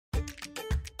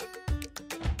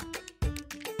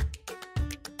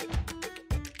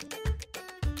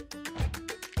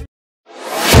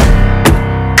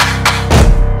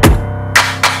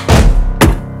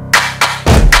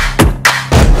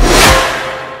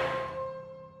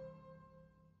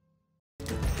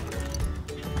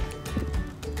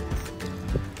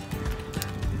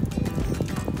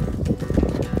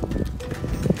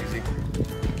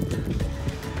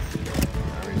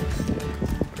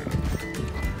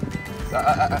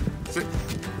Sit.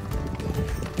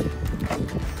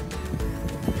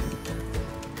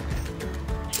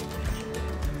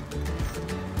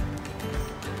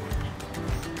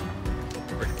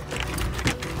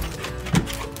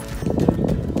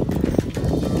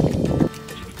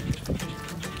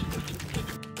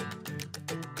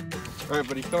 All right,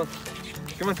 buddy, come on.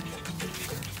 Come on.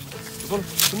 Come on,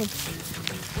 come on.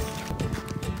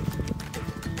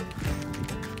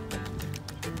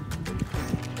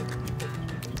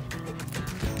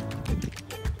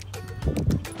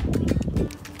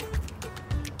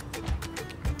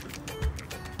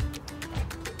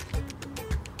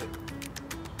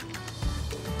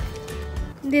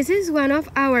 This is one of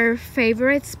our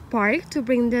favorite parks to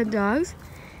bring the dogs.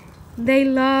 They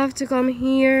love to come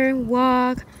here,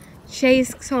 walk,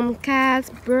 chase some cats,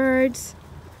 birds.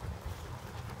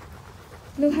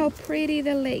 Look how pretty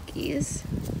the lake is.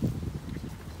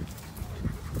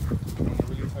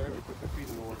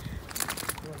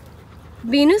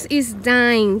 Venus is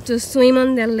dying to swim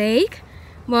on the lake,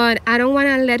 but I don't want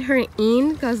to let her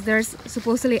in because there's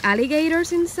supposedly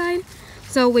alligators inside.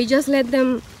 So we just let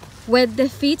them wet the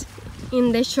feet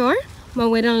in the shore, but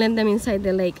we don't let them inside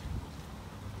the lake.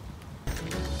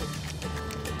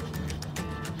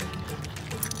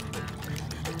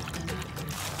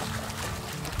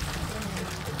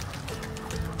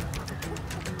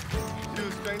 She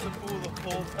was trying to pull the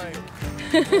whole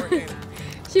time.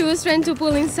 She was trying to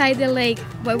pull inside the lake,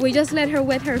 but we just let her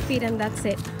wet her feet and that's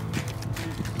it.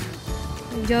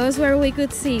 Just where we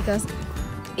could see, because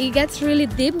it gets really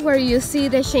deep where you see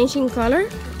the changing color.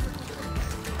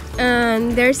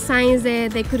 And there's signs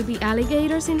that there could be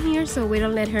alligators in here, so we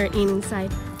don't let her in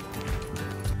inside.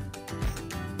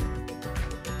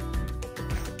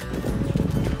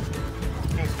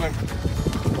 Swim.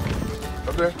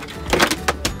 Up there.